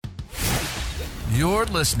You're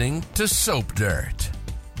listening to Soap Dirt,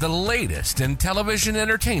 the latest in television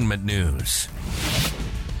entertainment news.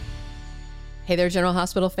 Hey there, General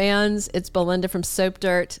Hospital fans. It's Belinda from Soap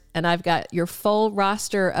Dirt, and I've got your full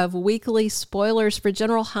roster of weekly spoilers for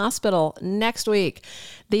General Hospital next week.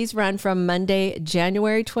 These run from Monday,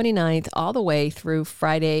 January 29th, all the way through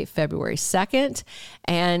Friday, February 2nd.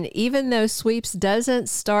 And even though Sweeps doesn't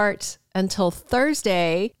start until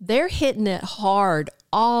Thursday, they're hitting it hard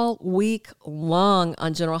all week long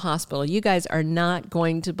on General Hospital. You guys are not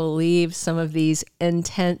going to believe some of these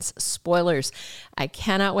intense spoilers. I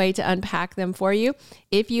cannot wait to unpack them for you.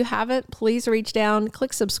 If you haven't, please reach down,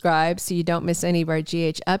 click subscribe so you don't miss any of our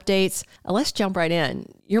GH updates. Let's jump right in.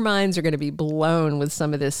 Your minds are going to be blown with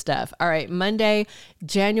some of this stuff. All right, Monday,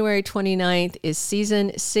 January 29th is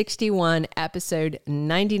season 61, episode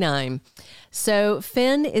 99. So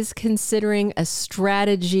Finn is considering a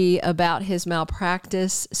strategy about his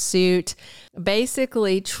malpractice suit.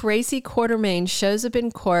 Basically, Tracy Quartermaine shows up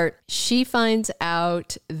in court. She finds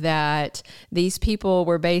out that these people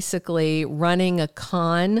were basically running a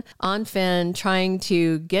con on Finn, trying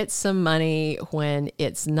to get some money when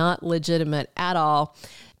it's not legitimate at all.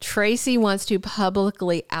 Tracy wants to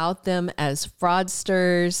publicly out them as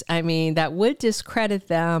fraudsters. I mean, that would discredit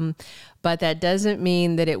them, but that doesn't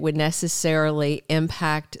mean that it would necessarily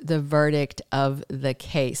impact the verdict of the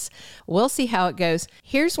case. We'll see how it goes.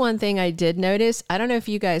 Here's one thing I did notice. I don't know if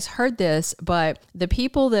you guys heard this, but the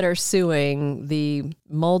people that are suing, the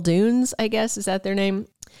Muldoons, I guess, is that their name?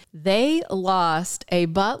 They lost a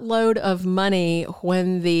buttload of money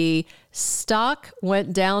when the stock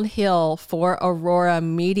went downhill for Aurora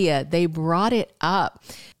Media. They brought it up.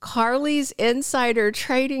 Carly's insider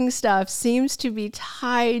trading stuff seems to be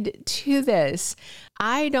tied to this.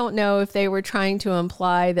 I don't know if they were trying to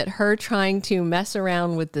imply that her trying to mess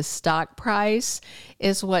around with the stock price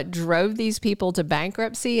is what drove these people to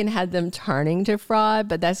bankruptcy and had them turning to fraud,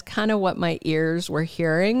 but that's kind of what my ears were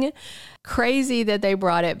hearing. Crazy that they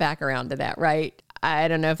brought it back around to that, right? I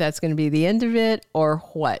don't know if that's going to be the end of it or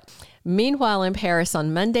what. Meanwhile, in Paris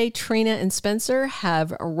on Monday, Trina and Spencer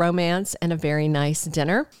have a romance and a very nice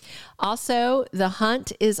dinner. Also, the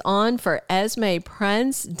hunt is on for Esme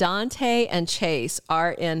Prince. Dante and Chase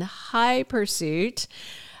are in high pursuit.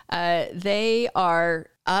 They are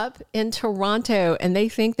up in Toronto and they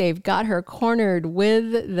think they've got her cornered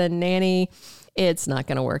with the nanny. It's not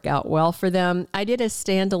going to work out well for them. I did a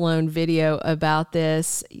standalone video about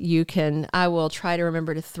this. I will try to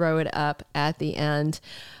remember to throw it up at the end.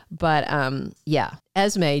 But yeah,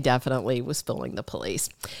 Esme definitely was fooling the police.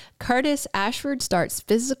 Curtis Ashford starts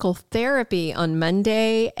physical therapy on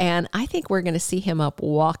Monday, and I think we're going to see him up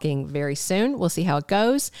walking very soon. We'll see how it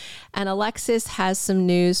goes. And Alexis has some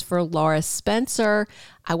news for Laura Spencer.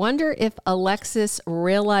 I wonder if Alexis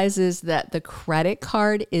realizes that the credit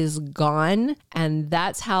card is gone, and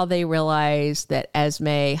that's how they realize that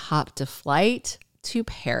Esme hopped a flight to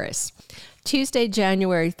Paris. Tuesday,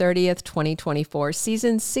 January 30th, 2024,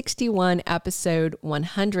 season 61, episode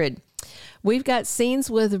 100. We've got scenes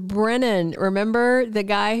with Brennan. Remember the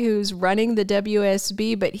guy who's running the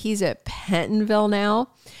WSB, but he's at Pentonville now?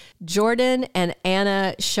 Jordan and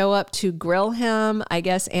Anna show up to grill him. I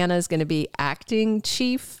guess Anna's going to be acting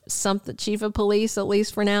chief of police, at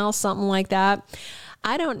least for now, something like that.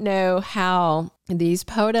 I don't know how these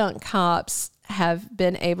podunk cops have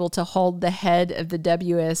been able to hold the head of the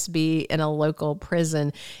WSB in a local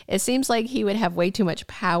prison. It seems like he would have way too much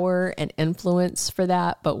power and influence for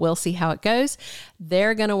that, but we'll see how it goes.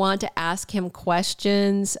 They're going to want to ask him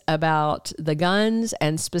questions about the guns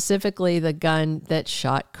and specifically the gun that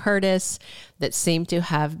shot Curtis that seemed to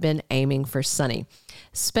have been aiming for Sonny.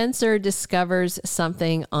 Spencer discovers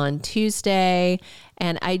something on Tuesday,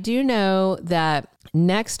 and I do know that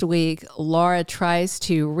next week, Laura tries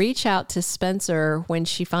to reach out to Spencer when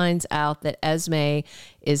she finds out that Esme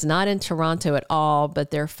is not in Toronto at all,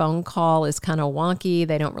 but their phone call is kind of wonky.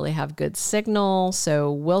 They don't really have good signal,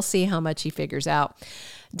 so we'll see how much he figures out.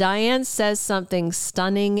 Diane says something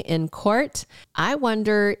stunning in court. I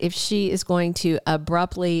wonder if she is going to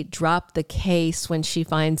abruptly drop the case when she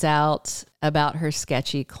finds out about her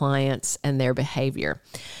sketchy clients and their behavior.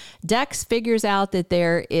 Dex figures out that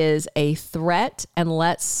there is a threat and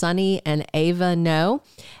lets Sonny and Ava know.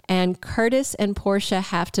 And Curtis and Portia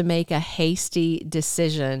have to make a hasty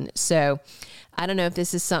decision. So I don't know if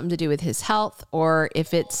this is something to do with his health or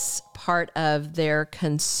if it's part of their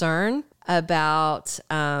concern about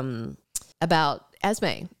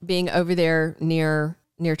Esme being over there near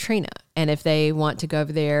Trina. And if they want to go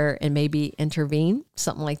over there and maybe intervene,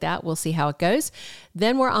 something like that, we'll see how it goes.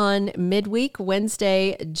 Then we're on midweek,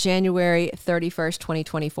 Wednesday, January 31st,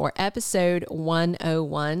 2024, episode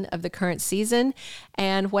 101 of the current season.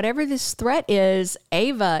 And whatever this threat is,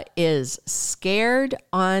 Ava is scared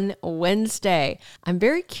on Wednesday. I'm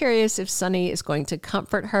very curious if Sonny is going to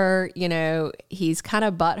comfort her. You know, he's kind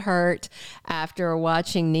of butthurt after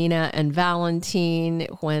watching Nina and Valentine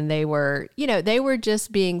when they were, they were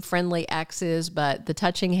just being friendly exes, but the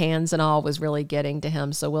touching hands and all was really getting to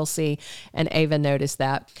him. So we'll see. And Ava noticed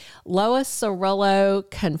that. Lois Cirillo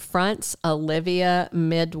confronts Olivia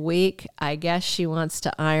midweek. I guess she wants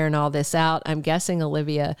to iron all this out. I'm guessing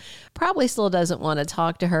Olivia probably still doesn't want to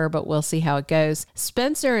talk to her, but we'll see how it goes.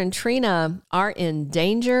 Spencer and Trina are in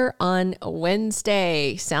danger on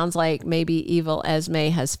Wednesday. Sounds like maybe evil Esme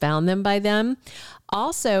has found them by then.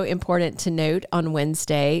 Also important to note on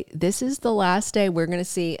Wednesday, this is the last day we're going to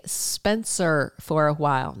see Spencer for a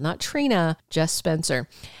while. Not Trina, just Spencer.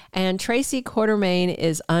 And Tracy Quartermain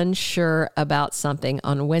is unsure about something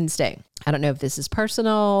on Wednesday. I don't know if this is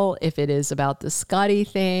personal, if it is about the Scotty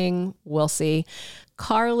thing. We'll see.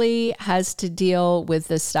 Carly has to deal with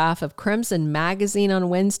the staff of Crimson Magazine on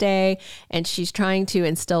Wednesday, and she's trying to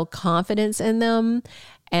instill confidence in them.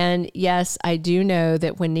 And yes, I do know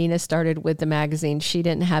that when Nina started with the magazine, she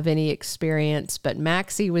didn't have any experience, but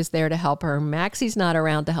Maxie was there to help her. Maxie's not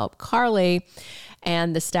around to help Carly,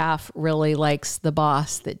 and the staff really likes the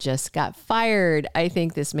boss that just got fired. I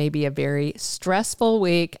think this may be a very stressful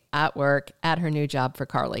week at work at her new job for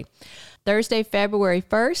Carly. Thursday, February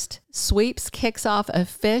 1st, Sweeps kicks off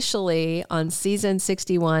officially on season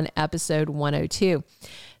 61, episode 102.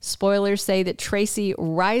 Spoilers say that Tracy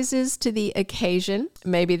rises to the occasion.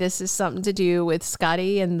 Maybe this is something to do with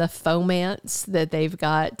Scotty and the fomance that they've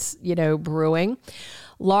got, brewing.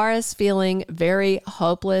 Laura's feeling very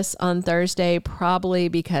hopeless on Thursday, probably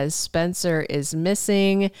because Spencer is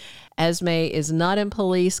missing. Esme is not in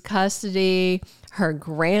police custody. Her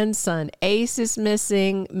grandson Ace is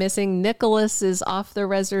missing. Nicholas is off the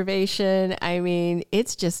reservation. I mean,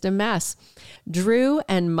 it's just a mess. Drew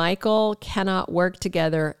and Michael cannot work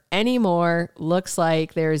together anymore. Looks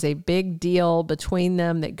like there's a big deal between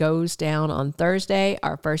them that goes down on Thursday,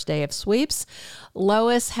 our first day of Sweeps.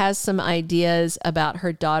 Lois has some ideas about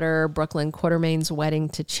her daughter Brooklyn Quartermain's wedding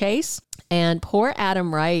to Chase. And poor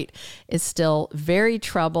Adam Wright is still very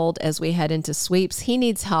troubled as we head into Sweeps. He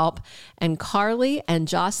needs help. And Carly and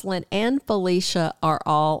Jocelyn and Felicia are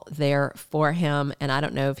all there for him. And I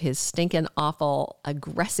don't know if his stinking, awful,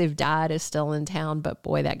 aggressive dad is still in town, but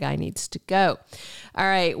boy, that guy needs to go. All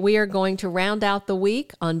right, we are going to round out the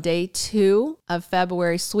week on day 2 of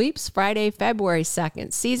February Sweeps, Friday, February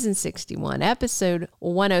 2nd, season 61, episode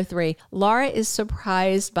 103. Laura is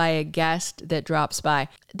surprised by a guest that drops by.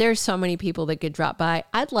 There's so many people that could drop by.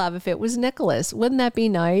 I'd love if it was Nicholas. Wouldn't that be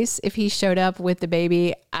nice if he showed up with the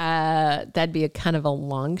baby? That'd be a kind of a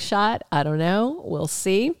long shot. I don't know. We'll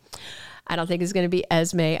see. I don't think it's going to be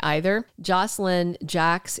Esme either. Jocelyn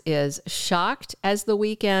Jax is shocked as the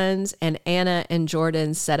week ends, and Anna and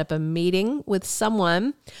Jordan set up a meeting with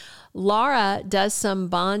someone. Laura does some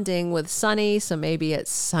bonding with Sonny, so maybe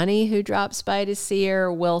it's Sonny who drops by to see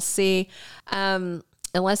her. We'll see.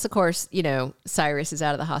 Unless, of course, Cyrus is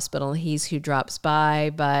out of the hospital and he's who drops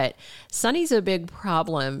by. But Sonny's a big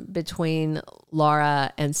problem between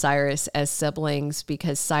Laura and Cyrus as siblings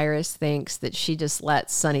because Cyrus thinks that she just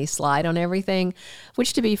lets Sonny slide on everything,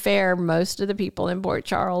 which, to be fair, most of the people in Port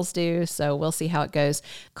Charles do. So we'll see how it goes.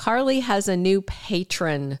 Carly has a new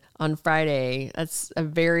patron on Friday. That's a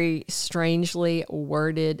very strangely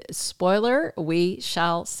worded spoiler. We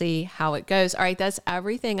shall see how it goes. All right, that's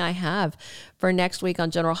everything I have for next week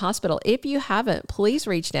on General Hospital. If you haven't, please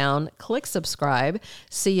reach down, click subscribe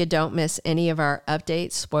so you don't miss any of our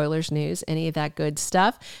updates, spoilers, news, any of that good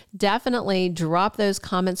stuff. Definitely drop those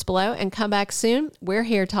comments below and come back soon. We're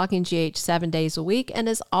here talking GH 7 days a week. And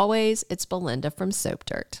as always, it's Belinda from Soap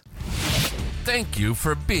Dirt. Thank you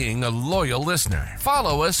for being a loyal listener.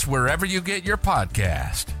 Follow us wherever you get your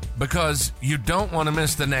podcast because you don't want to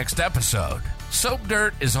miss the next episode. Soap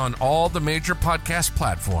Dirt is on all the major podcast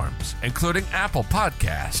platforms, including Apple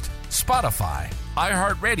Podcast, Spotify,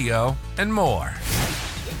 iHeartRadio, and more.